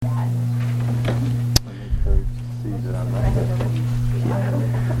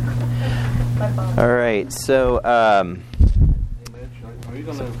So, Are you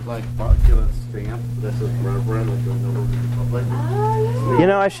going to, get a stamp? This is Reverend with the number of the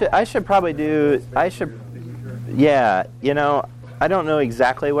public? I should probably do, yeah, I don't know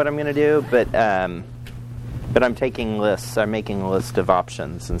exactly what I'm going to do, but I'm taking lists. I'm making a list of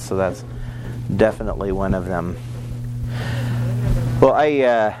options, and so that's definitely one of them. Well,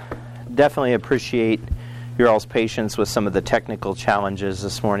 I definitely appreciate your all's patience with some of the technical challenges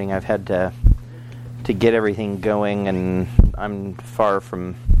this morning. I've had to get everything going, and I'm far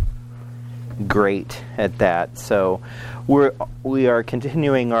from great at that. So we are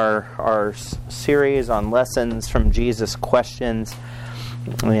continuing our series on lessons from Jesus Questions,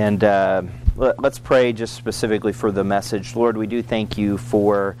 and let's pray just specifically for the message. Lord, we do thank you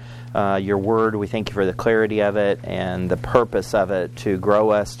for your word. We thank you for the clarity of it and the purpose of it to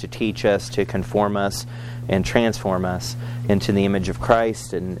grow us, to teach us, to conform us, and transform us into the image of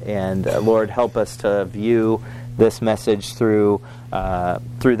Christ. And Lord, help us to view this message through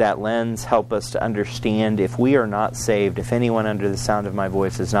that lens. Help us to understand if we are not saved, if anyone under the sound of my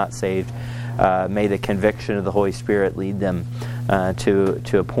voice is not saved, may the conviction of the Holy Spirit lead them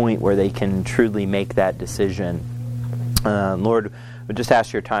to a point where they can truly make that decision. Lord, we just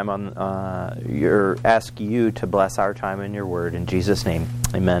ask your time ask you to bless our time in your word. In Jesus' name,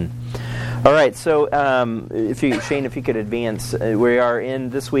 amen. All right, so Shane, if you could advance, we are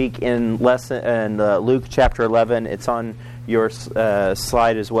this week in Luke chapter 11. It's on your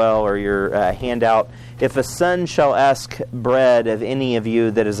slide as well, or your handout. If a son shall ask bread of any of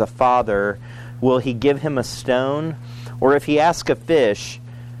you that is a father, will he give him a stone? Or if he ask a fish,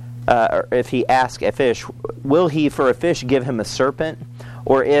 will he for a fish give him a serpent?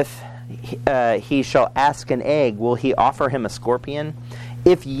 Or if he shall ask an egg, will he offer him a scorpion?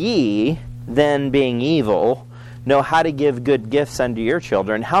 If ye, then being evil, know how to give good gifts unto your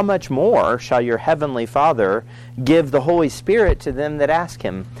children, how much more shall your heavenly Father give the Holy Spirit to them that ask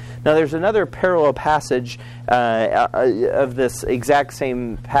him? Now there's another parallel passage of this exact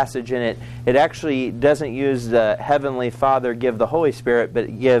same passage in it. It actually doesn't use the heavenly Father give the Holy Spirit,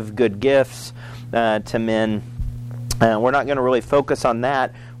 but give good gifts to men. We're not going to really focus on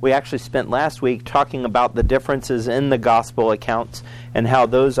that. We actually spent last week talking about the differences in the gospel accounts and how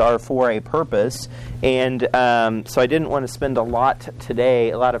those are for a purpose. And so I didn't want to spend a lot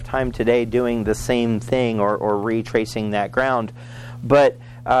of time today doing the same thing or retracing that ground. But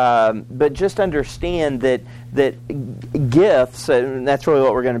just understand that gifts, and that's really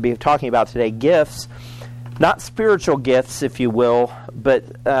what we're going to be talking about today, gifts, not spiritual gifts, if you will, but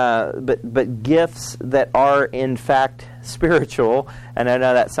gifts that are in fact spiritual. And I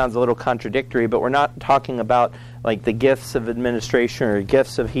know that sounds a little contradictory, but we're not talking about like the gifts of administration or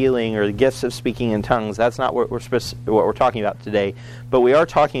gifts of healing or the gifts of speaking in tongues. That's not what we're talking about today. But we are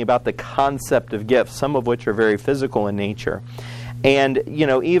talking about the concept of gifts, some of which are very physical in nature. And,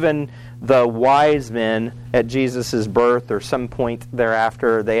 even the wise men at Jesus' birth or some point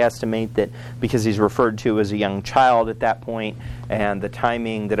thereafter, they estimate that because he's referred to as a young child at that point, and the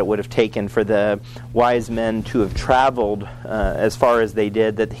timing that it would have taken for the wise men to have traveled as far as they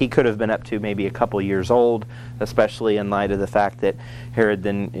did, that he could have been up to maybe a couple years old, especially in light of the fact that Herod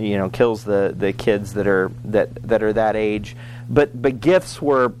then, kills the kids that are that age. But gifts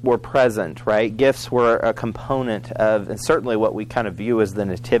were present, right? Gifts were a component of, and certainly what we kind of view as the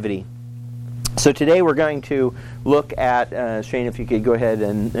nativity. So today we're going to look at, Shane, if you could go ahead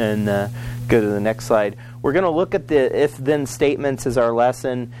and go to the next slide. We're going to look at the if-then statements as our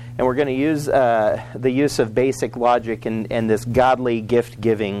lesson, and we're going to use the use of basic logic and this godly gift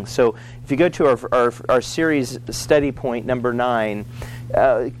giving. So if you go to our series study point number 9,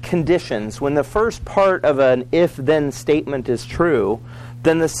 conditions. When the first part of an if-then statement is true,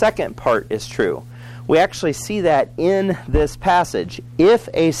 then the second part is true. We actually see that in this passage. If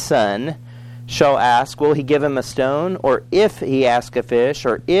a son shall ask, will he give him a stone? Or if he ask a fish?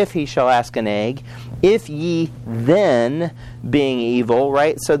 Or if he shall ask an egg? If ye then, being evil,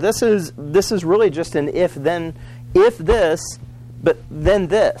 right? So this is really just an if-then, if this, but then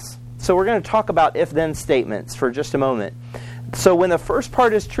this. So we're going to talk about if-then statements for just a moment. So when the first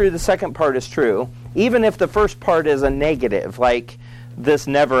part is true, the second part is true. Even if the first part is a negative, like this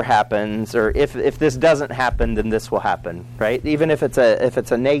never happens, or if this doesn't happen, then this will happen, right? Even if it's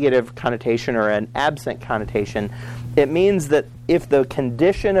a negative connotation or an absent connotation, it means that if the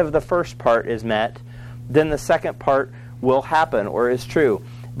condition of the first part is met, then the second part will happen or is true.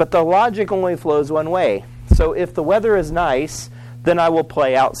 But the logic only flows one way. So if the weather is nice, then I will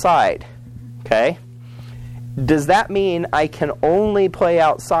play outside. Okay? Does that mean I can only play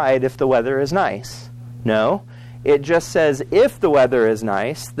outside if the weather is nice? No. It just says, if the weather is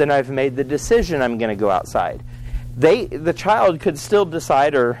nice, then I've made the decision I'm going to go outside. The child could still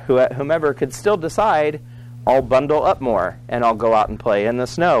decide, or whomever could still decide, I'll bundle up more and I'll go out and play in the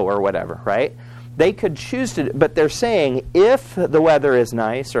snow or whatever, right? They could choose to, but they're saying if the weather is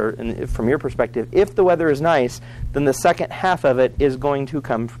nice, or from your perspective, if the weather is nice, then the second half of it is going to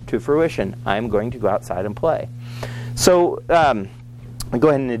come to fruition. I'm going to go outside and play. So go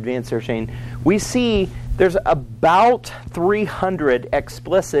ahead and advance there, Shane. We see there's about 300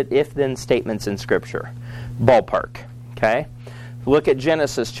 explicit if-then statements in Scripture. Ballpark, okay? Look at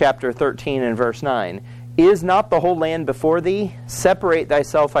Genesis chapter 13 and verse 9. Is not the whole land before thee? Separate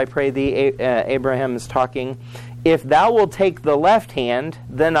thyself, I pray thee. Abraham is talking. If thou wilt take the left hand,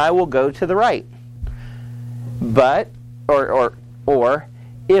 then I will go to the right. But, or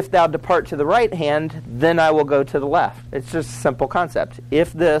if thou depart to the right hand, then I will go to the left. It's just a simple concept.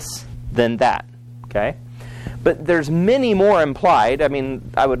 If this, then that. Okay? But there's many more implied. I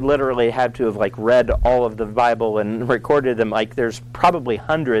mean, I would literally have to have read all of the Bible and recorded them. There's probably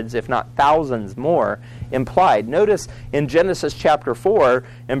hundreds, if not thousands more implied. Notice in Genesis chapter 4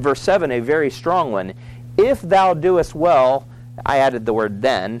 and verse 7, a very strong one. If thou doest well, I added the word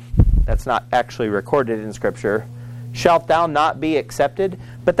then. That's not actually recorded in Scripture. Shalt thou not be accepted?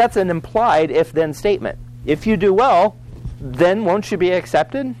 But that's an implied if-then statement. If you do well, then won't you be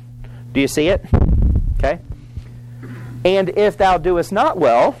accepted? Do you see it? Okay. And if thou doest not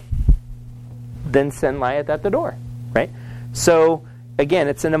well, then sin lieth at the door. Right? So, again,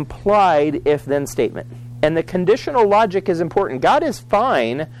 it's an implied if-then statement. And the conditional logic is important. God is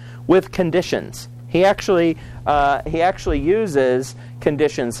fine with conditions. He actually uses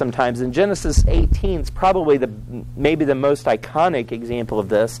conditions sometimes. In Genesis 18 is probably maybe the most iconic example of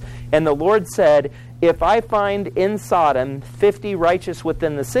this. And the Lord said, if I find in Sodom 50 righteous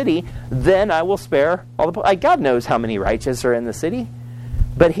within the city, then I will spare all the... God knows how many righteous are in the city.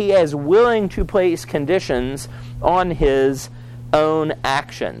 But he is willing to place conditions on his own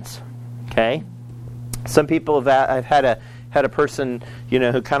actions. Okay? Some people I've had a person,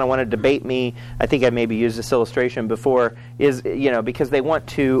 who kind of want to debate me. I think I maybe used this illustration before. Is because they want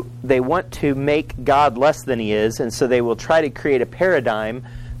to make God less than he is, and so they will try to create a paradigm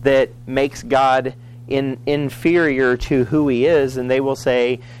that makes God inferior to who he is, and they will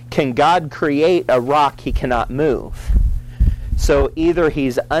say, "Can God create a rock he cannot move?" So either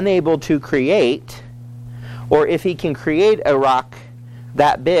he's unable to create, or if he can create a rock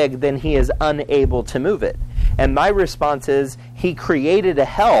that big, then he is unable to move it. And my response is, he created a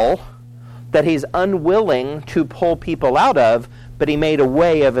hell that he's unwilling to pull people out of, but he made a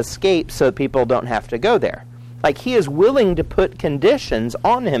way of escape so people don't have to go there. He is willing to put conditions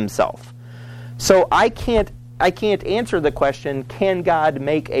on himself. So I can't answer the question, can God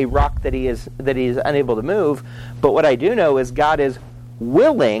make a rock that he is unable to move? But what I do know is God is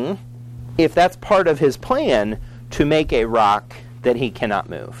willing, if that's part of his plan, to make a rock that he cannot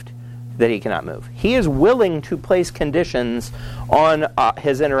move. He is willing to place conditions on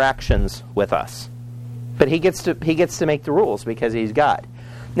his interactions with us. But he gets to make the rules because he's God.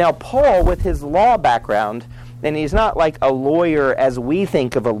 Now, Paul, with his law background, and he's not like a lawyer as we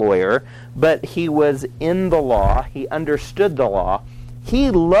think of a lawyer, but he was in the law, he understood the law, he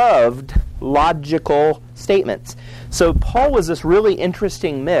loved logical statements. So Paul was this really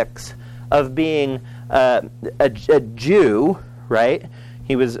interesting mix of being a Jew, right?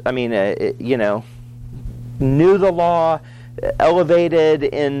 He was, knew the law, elevated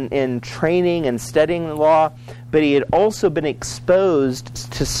in training and studying the law, but he had also been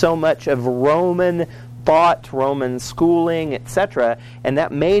exposed to so much of Roman thought, Roman schooling, etc., and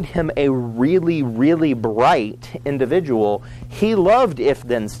that made him a really, really bright individual. He loved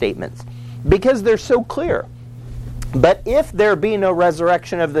if-then statements because they're so clear. But if there be no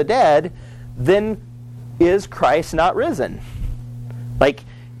resurrection of the dead, then is Christ not risen?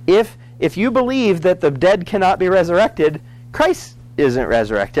 If you believe that the dead cannot be resurrected, Christ isn't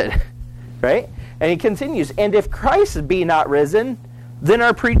resurrected, right? And he continues, and if Christ be not risen, then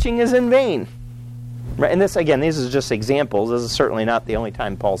our preaching is in vain. Right? And this, again, these are just examples. This is certainly not the only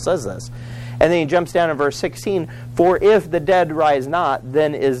time Paul says this. And then he jumps down in verse 16, for if the dead rise not,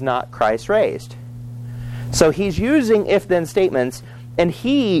 then is not Christ raised. So he's using if-then statements, and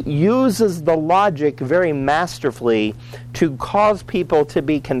he uses the logic very masterfully to cause people to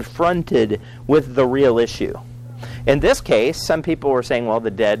be confronted with the real issue. In this case, some people were saying, well,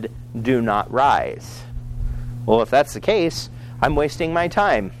 the dead do not rise. Well, if that's the case, I'm wasting my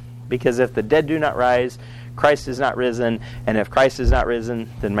time. Because if the dead do not rise, Christ is not risen. And if Christ is not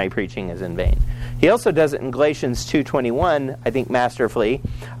risen, then my preaching is in vain. He also does it in Galatians 2:21, I think masterfully.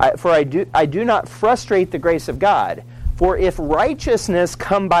 For I do not frustrate the grace of God. For if righteousness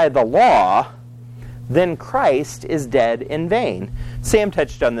come by the law, then Christ is dead in vain. Sam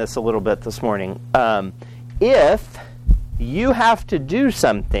touched on this a little bit this morning. If you have to do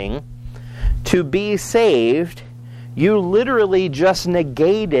something to be saved, you literally just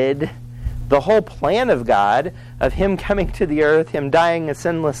negated the whole plan of God, of Him coming to the earth, Him dying a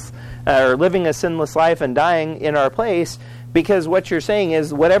sinless, or living a sinless life and dying in our place, because what you're saying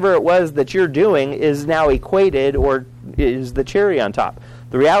is whatever it was that you're doing is now equated or is the cherry on top.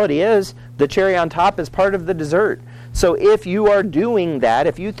 The reality is the cherry on top is part of the dessert. So if you are doing that,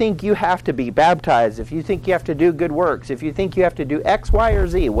 if you think you have to be baptized, if you think you have to do good works, if you think you have to do X, Y, or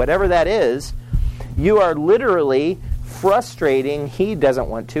Z, whatever that is, you are literally frustrating, He doesn't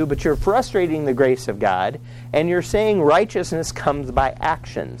want to, but you're frustrating the grace of God, and you're saying righteousness comes by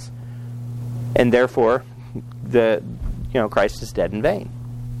actions. And therefore, Christ is dead in vain.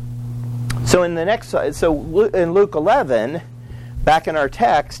 So in in Luke 11, back in our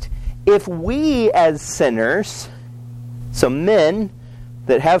text, if we as sinners, so men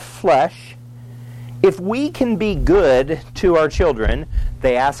that have flesh, if we can be good to our children,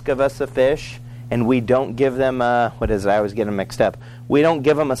 they ask of us a fish, and we don't give them I always get them mixed up. We don't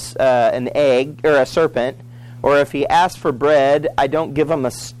give them an egg or a serpent, or if he asks for bread, I don't give him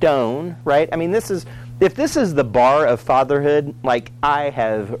a stone, right? I mean, if this is the bar of fatherhood, like, I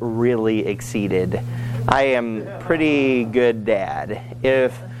have really exceeded. I am pretty good dad.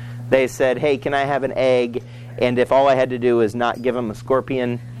 If they said, hey, can I have an egg? And if all I had to do was not give them a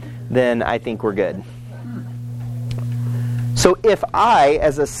scorpion, then I think we're good. So if I,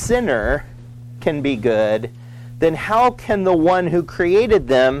 as a sinner, can be good, then how can the one who created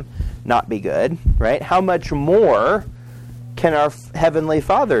them not be good, right? How much more can our Heavenly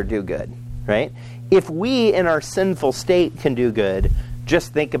Father do good, right? If we in our sinful state can do good,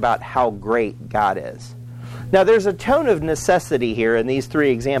 just think about how great God is. Now there's a tone of necessity here in these three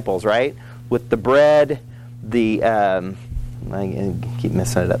examples, right? With the bread, I keep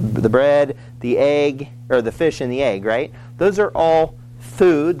messing it up. The bread, the egg, or the fish and the egg, right? Those are all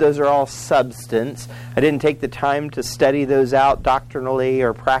food. Those are all substance. I didn't take the time to study those out doctrinally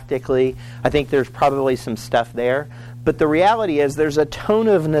or practically. I think there's probably some stuff there. But the reality is there's a tone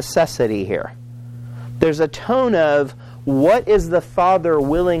of necessity here. There's a tone of what is the Father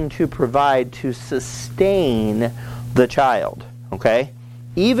willing to provide to sustain the child, okay?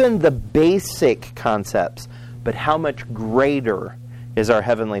 Even the basic concepts, but how much greater is our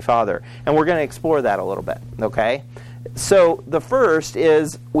Heavenly Father? And we're going to explore that a little bit, okay? So the first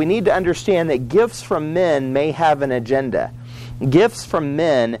is we need to understand that gifts from men may have an agenda. Gifts from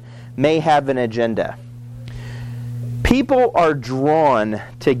men may have an agenda. People are drawn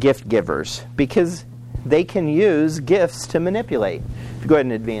to gift givers because they can use gifts to manipulate. If you go ahead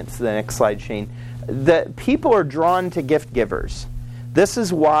and advance to the next slide, Shane. The people are drawn to gift givers. This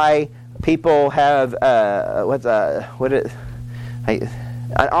is why people have an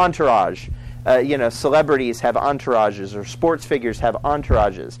entourage. Celebrities have entourages, or sports figures have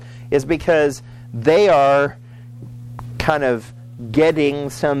entourages, is because they are kind of getting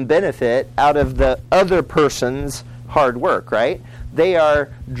some benefit out of the other person's hard work, right? They are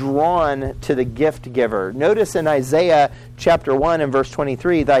drawn to the gift giver. Notice in Isaiah chapter 1 and verse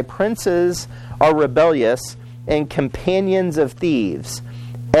 23, thy princes are rebellious and companions of thieves.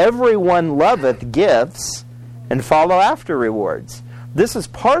 Everyone loveth gifts and follow after rewards. This is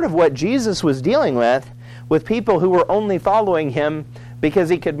part of what Jesus was dealing with people who were only following him because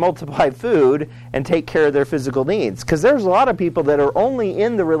he could multiply food and take care of their physical needs. Because there's a lot of people that are only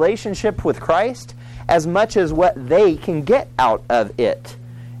in the relationship with Christ as much as what they can get out of it.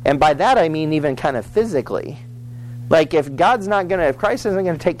 And by that I mean even kind of physically. Like if Christ isn't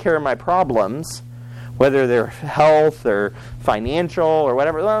going to take care of my problems, whether they're health or financial or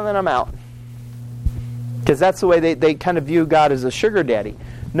whatever, well, then I'm out. Because that's the way they kind of view God as a sugar daddy.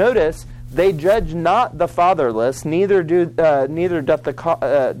 Notice, they judge not the fatherless, neither doth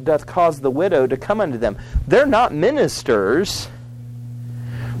cause the widow to come unto them. They're not ministers.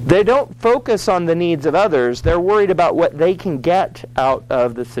 They don't focus on the needs of others. They're worried about what they can get out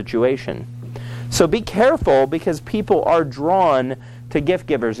of the situation. So be careful, because people are drawn to gift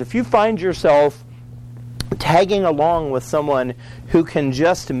givers. If you find yourself tagging along with someone who can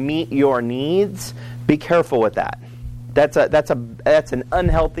just meet your needs, be careful with that. That's an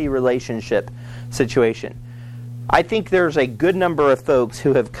unhealthy relationship situation. I think there's a good number of folks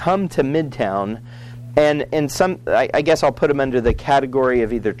who have come to Midtown, and some, I guess I'll put them under the category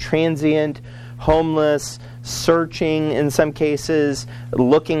of either transient homeless, searching in some cases,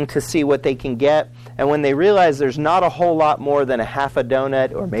 looking to see what they can get. And when they realize there's not a whole lot more than a half a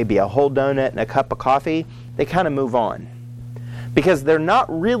donut or maybe a whole donut and a cup of coffee, they kind of move on. Because they're not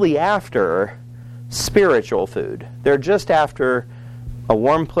really after spiritual food. They're just after a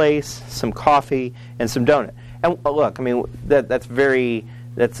warm place, some coffee, and some donut. And look, I mean,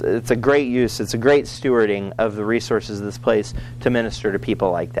 it's a great use. It's a great stewarding of the resources of this place to minister to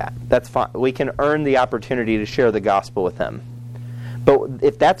people like that. That's fine. We can earn the opportunity to share the gospel with them. But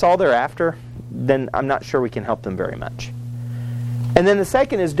if that's all they're after, then I'm not sure we can help them very much. And then the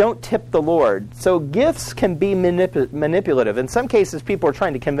second is don't tip the Lord. So gifts can be manipulative. In some cases, people are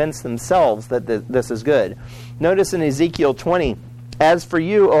trying to convince themselves that this is good. Notice in Ezekiel 20, "As for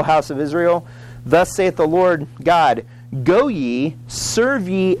you, O house of Israel, thus saith the Lord God, go ye, serve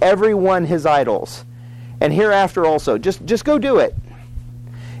ye every one his idols, and hereafter also." Just go do it.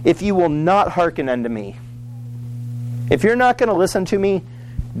 "If you will not hearken unto me." If you're not going to listen to me,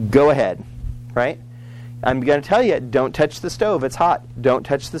 go ahead, right? I'm going to tell you, don't touch the stove, it's hot. Don't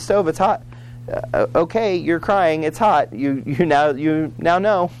touch the stove, it's hot. Okay, you're crying, it's hot. You now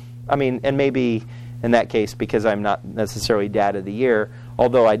know. I mean, and maybe in that case, because I'm not necessarily dad of the year,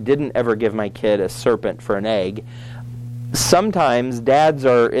 although I didn't ever give my kid a serpent for an egg, sometimes dads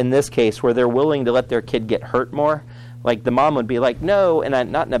are in this case where they're willing to let their kid get hurt more. Like the mom would be like, no,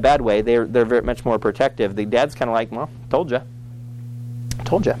 and not in a bad way. They're very much more protective. The dad's kind of like, well, told you.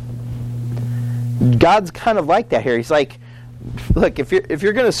 God's kind of like that here. He's like, look, if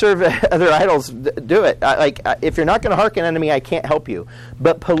you're going to serve other idols, do it. If you're not going to hearken unto me, I can't help you.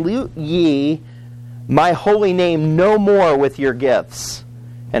 But pollute ye my holy name no more with your gifts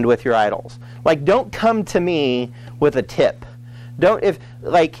and with your idols. Like, don't come to me with a tip.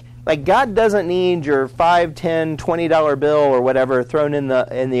 God doesn't need your $5, $10, $20 bill or whatever thrown in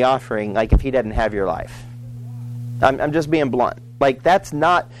the offering. Like, if He doesn't have your life. I'm just being blunt. Like, that's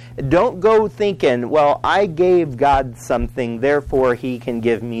not. Don't go thinking, well, I gave God something, therefore He can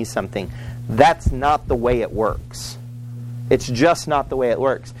give me something. That's not the way it works. It's just not the way it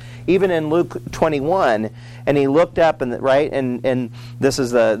works. Even in Luke 21, and he looked up, and this is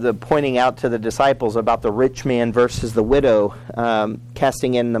the pointing out to the disciples about the rich man versus the widow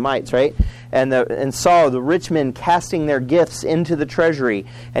casting in the mites, right? And saw the rich men casting their gifts into the treasury,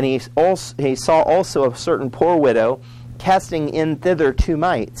 and he saw also a certain poor widow casting in thither 2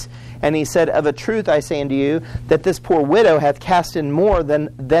 mites. And he said, of a truth I say unto you, that this poor widow hath cast in more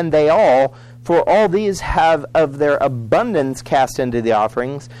than they all, for all these have of their abundance cast into the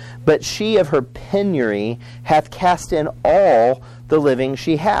offerings, but she of her penury hath cast in all the living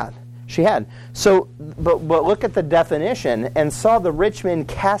she had. So, but look at the definition, and saw the rich men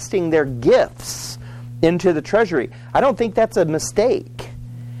casting their gifts into the treasury. I don't think that's a mistake.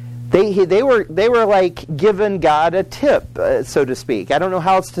 They were like giving God a tip, so to speak. I don't know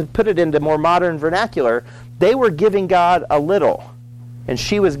how else to put it into more modern vernacular. They were giving God a little, and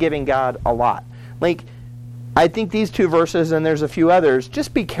she was giving God a lot. Like, I think these 2 verses, and there's a few others,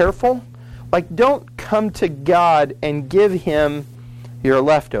 just be careful. Like, don't come to God and give Him your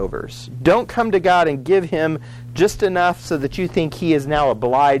leftovers. Don't come to God and give Him just enough so that you think He is now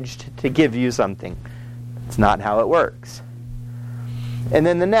obliged to give you something. It's not how it works. And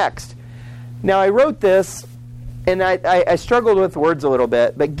then the next. Now, I wrote this, and I struggled with words a little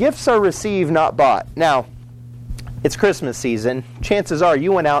bit, but gifts are received, not bought. Now, it's Christmas season. Chances are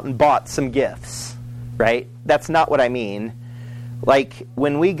you went out and bought some gifts, right? That's not what I mean. Like,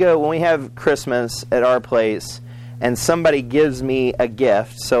 when we have Christmas at our place, and somebody gives me a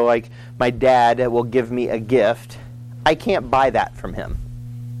gift, so like my dad will give me a gift, I can't buy that from him.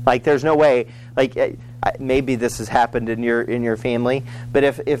 Like, there's no way. Like, maybe this has happened in your family, but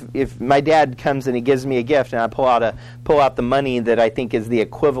if my dad comes and he gives me a gift, and I pull out the money that I think is the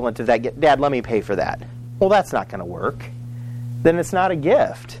equivalent of that gift, Dad, let me pay for that. Well, that's not going to work. Then it's not a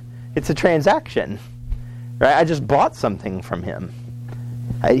gift. It's a transaction, right? I just bought something from him.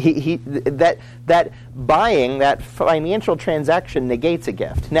 That buying, that financial transaction negates a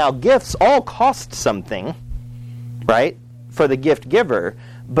gift. Now, gifts all cost something, right, for the gift giver.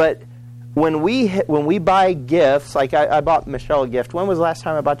 But when we buy gifts, like I bought Michelle a gift. When was the last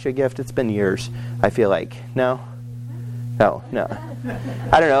time I bought you a gift? It's been years, I feel like. No. I don't know.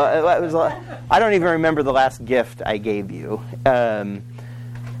 I don't even remember the last gift I gave you.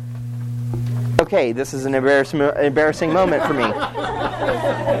 Okay, this is an embarrassing moment for me.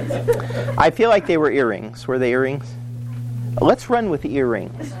 I feel like they were earrings. Were they earrings? Let's run with the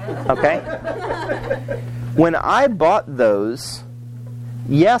earrings, okay? When I bought those,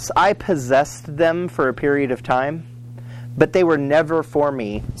 yes, I possessed them for a period of time, but they were never for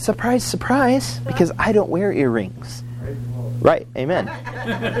me. Surprise, surprise, because I don't wear earrings. Right, amen.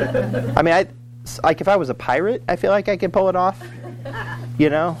 I mean, like if I was a pirate, I feel like I could pull it off,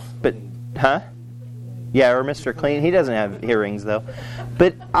 but, Yeah, or Mr. Clean. He doesn't have earrings, though.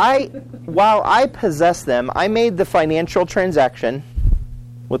 But while I possess them, I made the financial transaction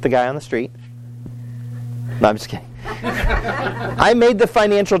with the guy on the street. No, I'm just kidding. I made the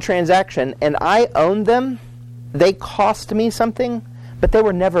financial transaction, and I owned them. They cost me something, but they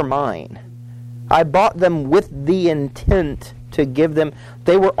were never mine. I bought them with the intent to give them.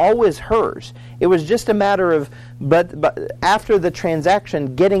 They were always hers. It was just a matter of, but after the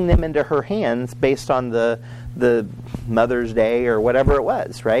transaction, getting them into her hands based on the Mother's Day or whatever it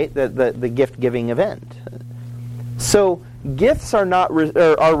was, right? The gift-giving event. So gifts are not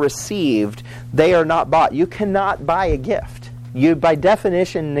are received. They are not bought. You cannot buy a gift. You, by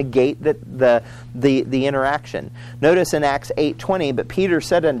definition, negate the interaction. Notice in Acts 8:20, but Peter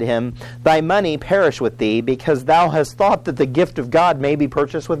said unto him, Thy money perish with thee, because thou hast thought that the gift of God may be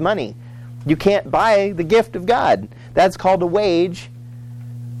purchased with money. You can't buy the gift of God. That's called a wage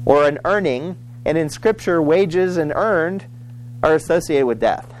or an earning. And in Scripture, wages and earned are associated with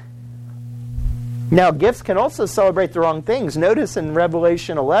death. Now, gifts can also celebrate the wrong things. Notice in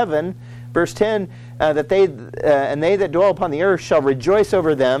Revelation 11, verse 10, that they that dwell upon the earth shall rejoice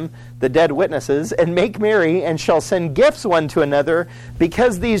over them, the dead witnesses, and make merry, and shall send gifts one to another,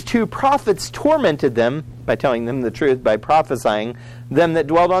 because these two prophets tormented them, by telling them the truth, by prophesying, them that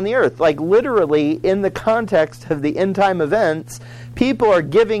dwelled on the earth. Like literally, in the context of the end time events, people are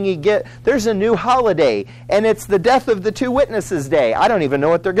giving there's a new holiday, and it's the death of the two witnesses day. I don't even know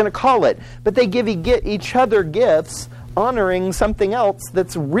what they're going to call it. But they give each other gifts honoring something else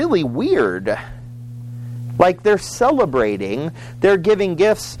that's really weird. Like they're celebrating, they're giving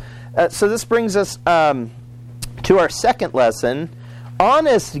gifts. So this brings us to our second lesson.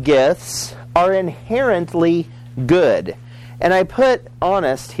 Honest gifts are inherently good. And I put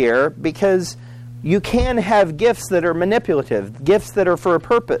honest here because you can have gifts that are manipulative, gifts that are for a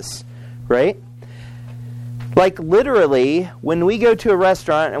purpose, right? Like literally, when we go to a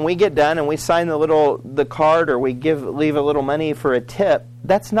restaurant and we get done and we sign the card, or we leave a little money for a tip,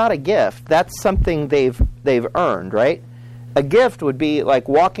 that's not a gift. That's something they've earned, right? A gift would be like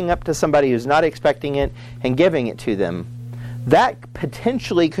walking up to somebody who's not expecting it and giving it to them. That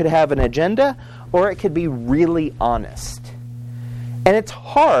potentially could have an agenda, or it could be really honest. And it's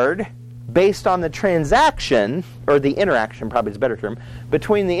hard, based on the transaction, or the interaction, probably is a better term,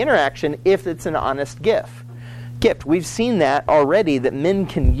 between the interaction, if it's an honest gift. We've seen that already, that men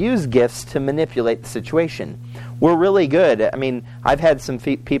can use gifts to manipulate the situation. We're really good. I mean, I've had some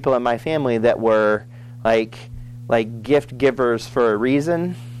people in my family that were like gift givers for a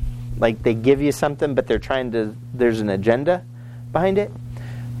reason. Like they give you something, but there's an agenda behind it.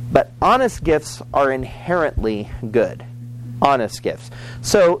 But honest gifts are inherently good. Honest gifts.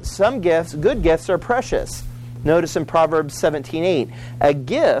 So some gifts, good gifts, are precious. Notice in Proverbs 17:8, a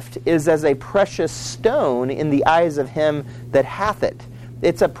gift is as a precious stone in the eyes of him that hath it.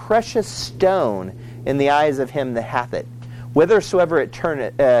 It's a precious stone in the eyes of him that hath it. Whithersoever it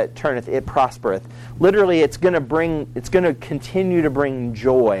turneth, it prospereth. Literally, it's going to continue to bring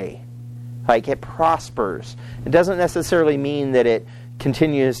joy. Like it prospers. It doesn't necessarily mean that it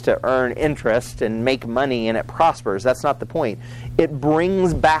continues to earn interest and make money and it prospers. That's not the point. It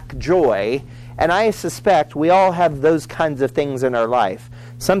brings back joy, and I suspect we all have those kinds of things in our life.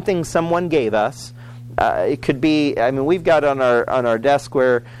 Something someone gave us. It could be, we've got on our desk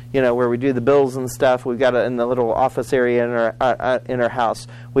where we do the bills and stuff. We've got in the little office area in our house.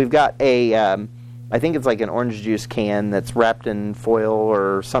 We've got I think it's like an orange juice can that's wrapped in foil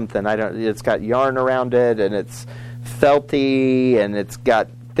or something. It's got yarn around it, and it's felty, and it's got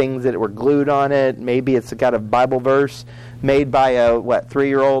things that were glued on it. Maybe it's got a Bible verse made by a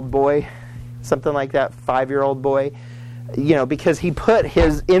 3-year-old boy, something like that, 5-year-old boy. Because he put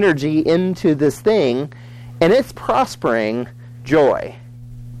his energy into this thing, and it's prospering joy.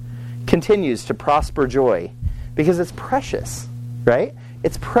 Continues to prosper joy because it's precious, right?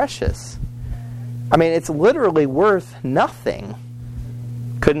 It's precious. It's literally worth nothing.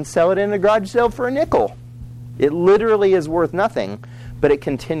 Couldn't sell it in a garage sale for a nickel. It literally is worth nothing, but it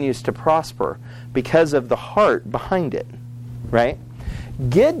continues to prosper because of the heart behind it, right?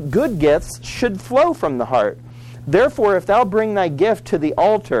 Good gifts should flow from the heart. Therefore, if thou bring thy gift to the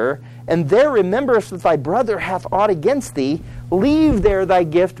altar, and there rememberest that thy brother hath aught against thee, leave there thy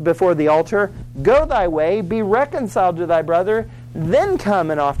gift before the altar, go thy way, be reconciled to thy brother, then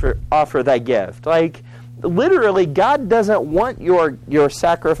come and offer thy gift. Like, literally, God doesn't want your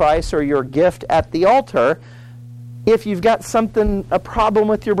sacrifice or your gift at the altar. if you've got a problem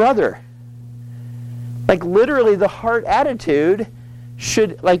with your brother. Like literally the heart attitude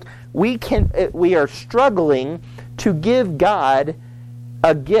should, like we are struggling to give God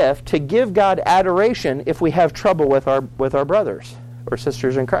a gift, to give God adoration if we have trouble with our brothers or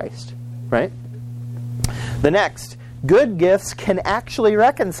sisters in Christ, right? The next, good gifts can actually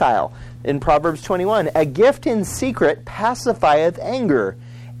reconcile. In Proverbs 21, a gift in secret pacifieth anger,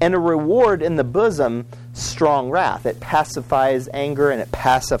 and a reward in the bosom strong wrath. It pacifies anger and it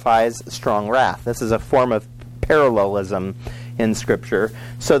pacifies strong wrath. This is a form of parallelism in Scripture.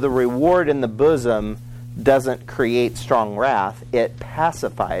 So the reward in the bosom doesn't create strong wrath. It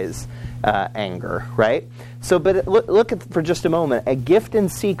pacifies anger, right? So, but look at for just a moment. A gift in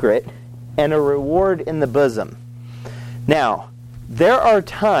secret and a reward in the bosom. Now, there are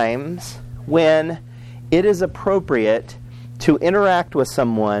times when it is appropriate to interact with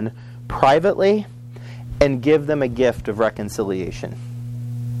someone privately and give them a gift of reconciliation.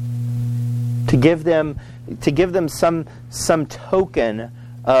 To give them some token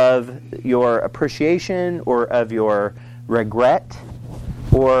of your appreciation or of your regret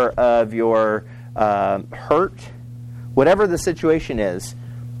or of your hurt, whatever the situation is.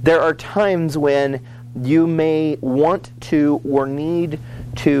 There are times when you may want to or need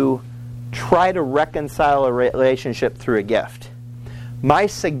to try to reconcile a relationship through a gift. My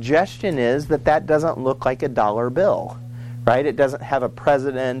suggestion is that doesn't look like a dollar bill, right? It doesn't have a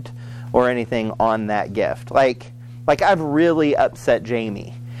president or anything on that gift. Like I've really upset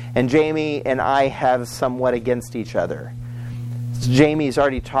Jamie, and Jamie and I have somewhat against each other. Jamie's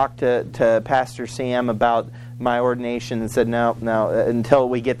already talked to Pastor Sam about my ordination and said no, until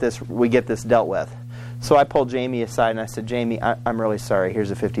we get this dealt with. So I pulled Jamie aside and I said, Jamie, I'm really sorry. Here's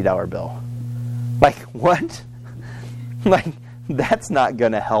a $50 bill. Like, what? Like, that's not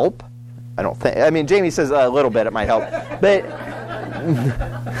going to help. I don't think. I mean, Jamie says a little bit it might help.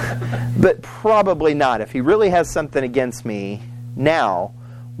 But probably not. If he really has something against me, now,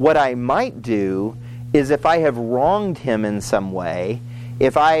 what I might do is if I have wronged him in some way,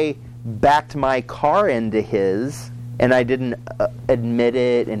 if I backed my car into his and I didn't admit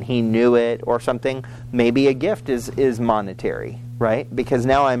it and he knew it or something, maybe a gift is monetary, right? Because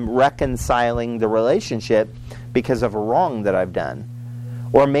now I'm reconciling the relationship because of a wrong that I've done.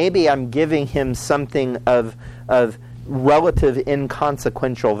 Or maybe I'm giving him something of relative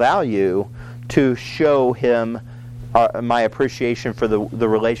inconsequential value to show him my appreciation for the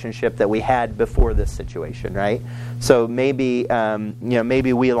relationship that we had before this situation, right? So maybe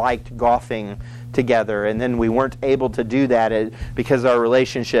maybe we liked golfing together, and then we weren't able to do that because of our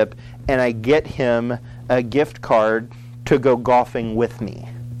relationship, and I get him a gift card to go golfing with me,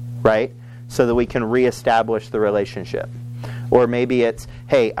 right? So that we can reestablish the relationship. Or maybe it's,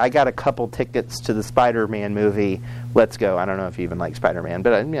 hey, I got a couple tickets to the Spider-Man movie. Let's go. I don't know if you even like Spider-Man,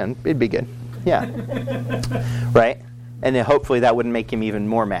 but it'd be good. Yeah. Right? And then hopefully that wouldn't make him even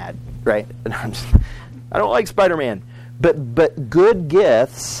more mad, right? And I don't like Spider-Man. But good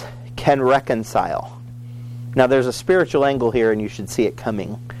gifts can reconcile. Now there's a spiritual angle here, and you should see it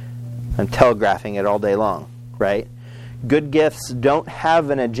coming. I'm telegraphing it all day long, right? Good gifts don't have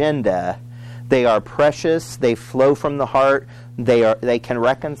an agenda. They are precious. They flow from the heart. They can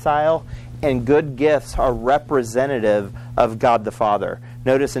reconcile. And good gifts are representative of God the Father.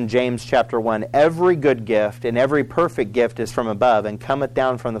 Notice in James chapter 1, every good gift and every perfect gift is from above and cometh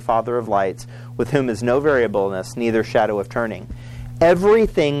down from the Father of lights, with whom is no variableness, neither shadow of turning.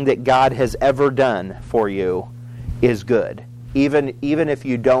 Everything that God has ever done for you is good. Even if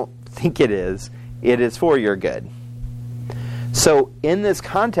you don't think it is for your good. So in this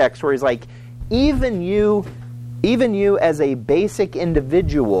context where he's like, even you as a basic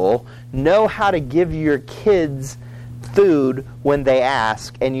individual know how to give your kids food when they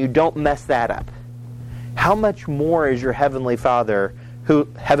ask, and you don't mess that up. How much more is your Heavenly Father who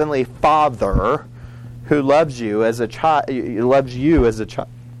loves you as a child,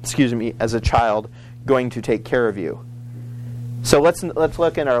 as a child, going to take care of you? So let's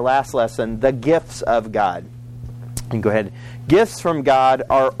look in our last lesson, the gifts of God. And go ahead. Gifts from God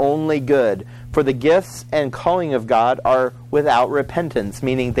are only good, for the gifts and calling of God are without repentance,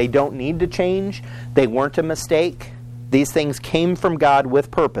 meaning they don't need to change. They weren't a mistake. These things came from God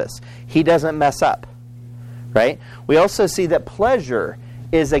with purpose. He doesn't mess up, right? We also see that pleasure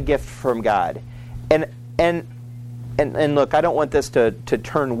is a gift from God. And look, I don't want this to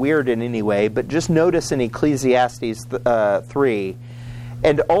turn weird in any way, but just notice in Ecclesiastes 3,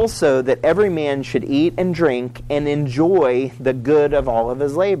 and also that every man should eat and drink and enjoy the good of all of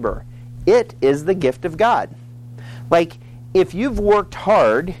his labor. It is the gift of God. Like, if you've worked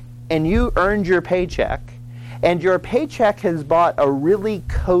hard and you earned your paycheck and your paycheck has bought a really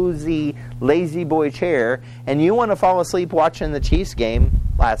cozy lazy boy chair, and you want to fall asleep watching the Chiefs game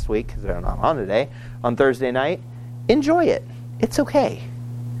last week, because they're not on today, on Thursday night, enjoy it. It's okay.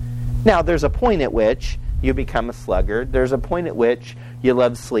 Now, there's a point at which you become a sluggard. There's a point at which you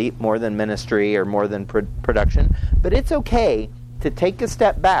love sleep more than ministry or more than production. But it's okay to take a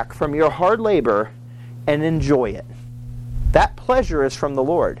step back from your hard labor and enjoy it. That pleasure is from the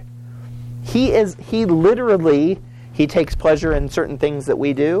Lord. He takes pleasure in certain things that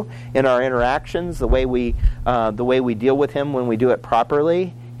we do, in our interactions, the way we deal with Him when we do it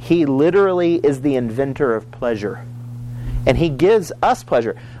properly. He literally is the inventor of pleasure. And He gives us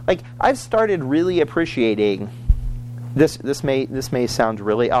pleasure. Like, I've started really appreciating this may sound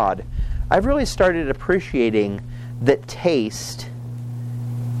really odd. I've really started appreciating that taste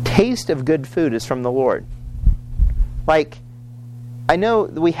of good food is from the Lord. Like, I know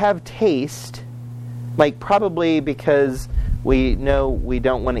we have taste, like, probably because we know we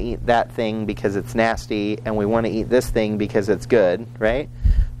don't want to eat that thing because it's nasty, and we want to eat this thing because it's good, right?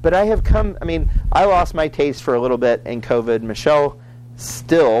 But I lost my taste for a little bit in COVID. Michelle,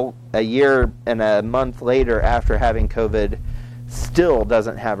 still a year and a month later after having COVID, still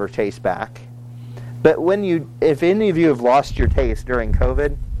doesn't have her taste back. But if any of you have lost your taste during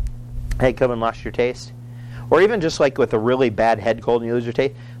COVID, had COVID and lost your taste, or even just like with a really bad head cold and you lose your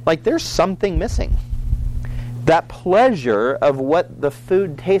taste, like, there's something missing. That pleasure of what the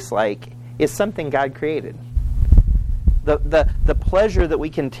food tastes like is something God created. The pleasure that we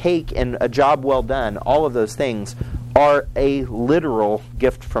can take in a job well done, all of those things are a literal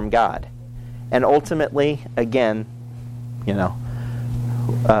gift from God. And ultimately, again, when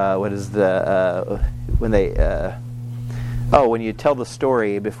you tell the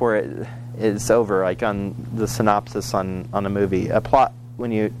story before it is over, like on the synopsis on a movie, a plot,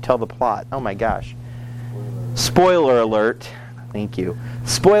 when you tell the plot, oh my gosh. Spoiler alert. Thank you.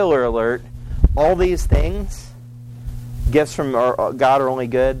 Spoiler alert. All these things, gifts from God are only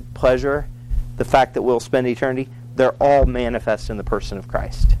good, pleasure, the fact that we'll spend eternity, they're all manifest in the person of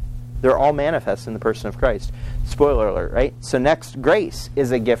Christ. They're all manifest in the person of Christ. Spoiler alert, right? So next, grace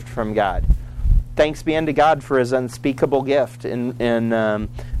is a gift from God. Thanks be unto God for His unspeakable gift,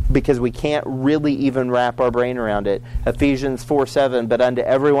 because we can't really even wrap our brain around it. Ephesians 4:7, but unto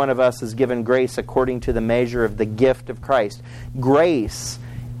every one of us is given grace according to the measure of the gift of Christ. Grace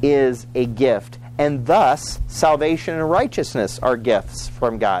is a gift, and thus salvation and righteousness are gifts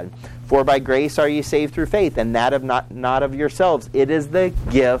from God. For by grace are ye saved through faith, and that of not of yourselves. It is the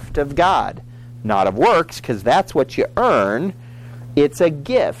gift of God, not of works, because that's what you earn. It's a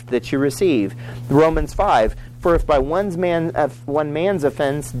gift that you receive. Romans 5, for if by one man's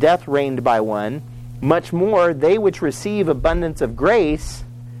offense death reigned by one, much more they which receive abundance of grace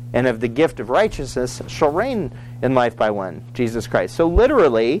and of the gift of righteousness shall reign in life by one, Jesus Christ. So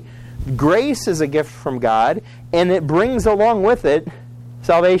literally, grace is a gift from God, and it brings along with it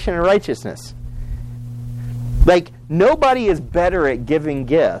salvation and righteousness. Like, nobody is better at giving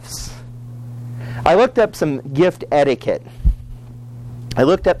gifts. I looked up some gift etiquette.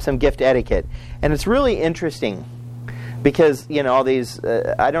 And it's really interesting because, all these,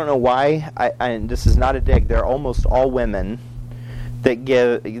 I don't know why, this is not a dig, they're almost all women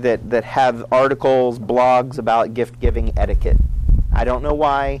that have articles, blogs about gift-giving etiquette. I don't know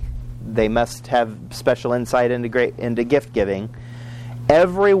why. They must have special insight into gift-giving.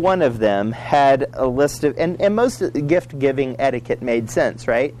 Every one of them had a list of, and most of the gift-giving etiquette made sense,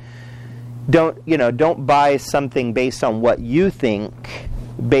 right? Don't buy something based on what you think,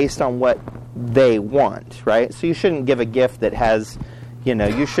 based on what they want, right? So you shouldn't give a gift that has,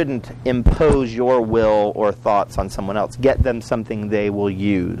 you shouldn't impose your will or thoughts on someone else. Get them something they will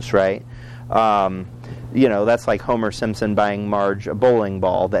use, right? That's like Homer Simpson buying Marge a bowling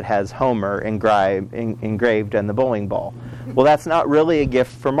ball that has Homer engraved on the bowling ball. Well, that's not really a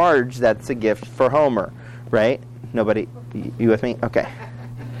gift for Marge, that's a gift for Homer, right? Nobody, you with me? Okay.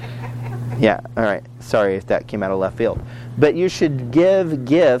 Yeah, all right. Sorry if that came out of left field. But you should give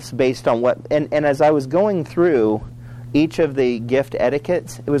gifts based on what, and as I was going through each of the gift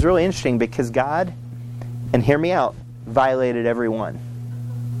etiquettes, it was really interesting because God, and hear me out, violated every one.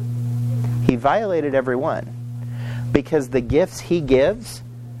 He violated every one. Because the gifts He gives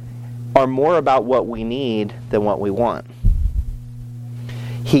are more about what we need than what we want.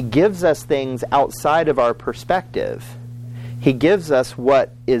 He gives us things outside of our perspective. He gives us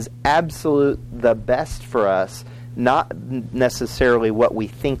what is absolute the best for us, not necessarily what we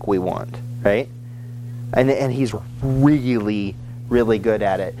think we want, right? And He's really, really good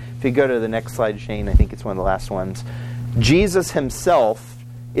at it. If you go to the next slide, Shane, I think it's one of the last ones. Jesus Himself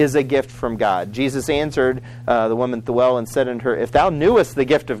is a gift from God. Jesus answered the woman at the well and said unto her, If thou knewest the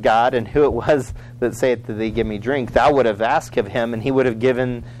gift of God, and who it was that saith to thee, Give me drink, thou would have asked of him, and he would have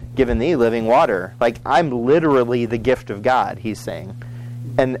given thee living water. Like, I'm literally the gift of God, he's saying.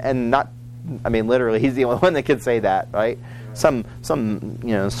 And not, I mean, literally, he's the only one that could say that, right? Some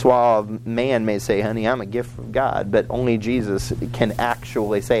suave man may say, honey, I'm a gift from God, but only Jesus can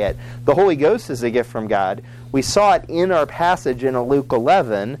actually say it. The Holy Ghost is a gift from God. We saw it in our passage in Luke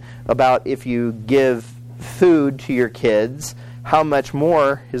 11 about if you give food to your kids, how much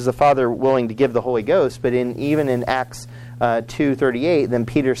more is the Father willing to give the Holy Ghost? But even in Acts 2:38, then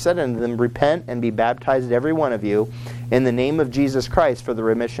Peter said unto them, Repent and be baptized every one of you in the name of Jesus Christ for the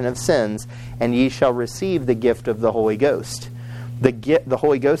remission of sins, and ye shall receive the gift of the Holy Ghost. The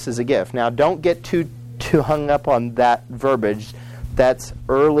Holy Ghost is a gift. Now, don't get too hung up on that verbiage. That's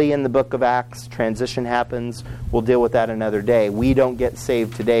early in the book of Acts. Transition happens. We'll deal with that another day. We don't get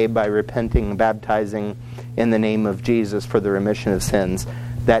saved today by repenting and baptizing in the name of Jesus for the remission of sins.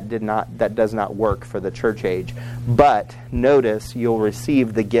 That does not work for the church age. But notice you'll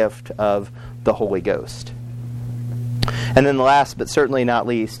receive the gift of the Holy Ghost. And then the last, but certainly not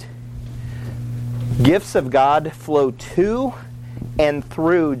least, gifts of God flow to and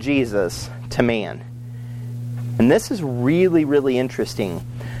through Jesus to man. And this is really, really interesting.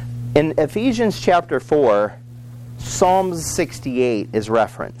 In Ephesians chapter 4, Psalms 68 is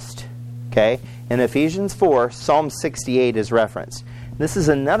referenced. Okay? In Ephesians 4, Psalm 68 is referenced. This is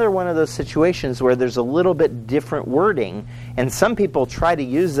another one of those situations where there's a little bit different wording, and some people try to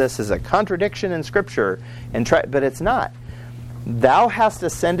use this as a contradiction in Scripture, but it's not. Thou hast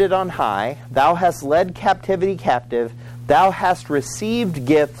ascended on high, thou hast led captivity captive, thou hast received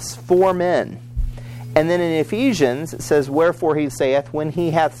gifts for men. And then in Ephesians it says, Wherefore he saith, When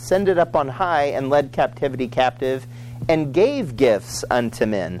he hath ascended up on high and led captivity captive, and gave gifts unto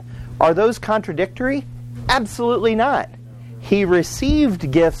men. Are those contradictory? Absolutely not. He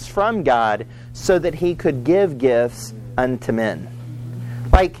received gifts from God so that he could give gifts unto men.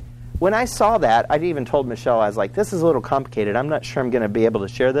 Like, when I saw that, I even told Michelle, I was like, this is a little complicated. I'm not sure I'm going to be able to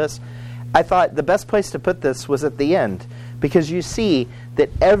share this. I thought the best place to put this was at the end. Because you see that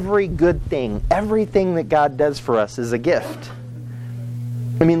every good thing, everything that God does for us is a gift.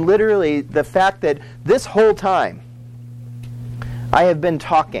 I mean, literally, the fact that this whole time I have been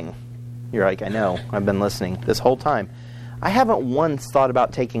talking. You're like, I know, I've been listening this whole time. I haven't once thought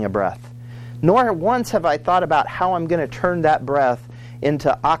about taking a breath. Nor once have I thought about how I'm going to turn that breath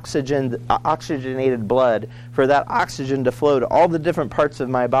into oxygenated blood for that oxygen to flow to all the different parts of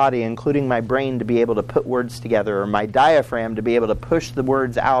my body, including my brain to be able to put words together, or my diaphragm to be able to push the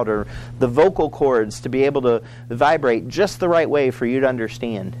words out, or the vocal cords to be able to vibrate just the right way for you to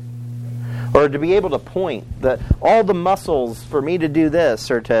understand. Or to be able to point, all the muscles for me to do this,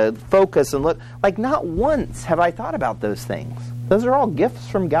 or to focus and look. Like, not once have I thought about those things. Those are all gifts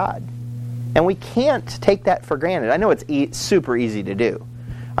from God. And we can't take that for granted. I know it's super easy to do.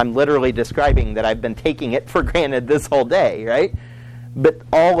 I'm literally describing that I've been taking it for granted this whole day, right? But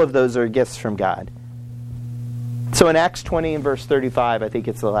all of those are gifts from God. So in Acts 20 and verse 35, I think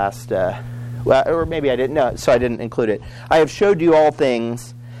it's the last, or maybe I didn't know, so I didn't include it. I have showed you all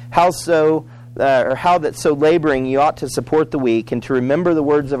things, how that so laboring you ought to support the weak, and to remember the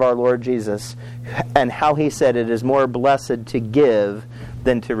words of our Lord Jesus, and how he said it is more blessed to give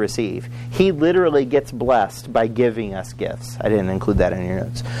than to receive. He literally gets blessed by giving us gifts. I didn't include that in your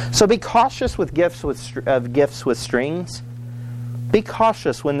notes. So be cautious with gifts with strings. Be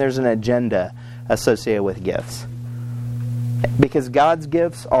cautious when there's an agenda associated with gifts. Because God's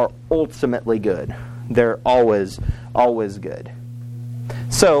gifts are ultimately good. They're always, always good.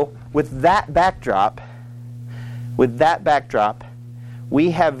 So, with that backdrop,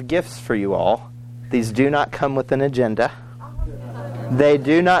 we have gifts for you all. These do not come with an agenda. They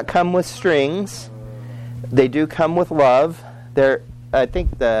do not come with strings. They do come with love. Here, I'm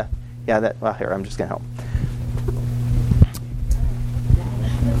just going to help.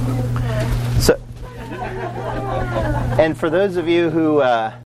 So, and for those of you who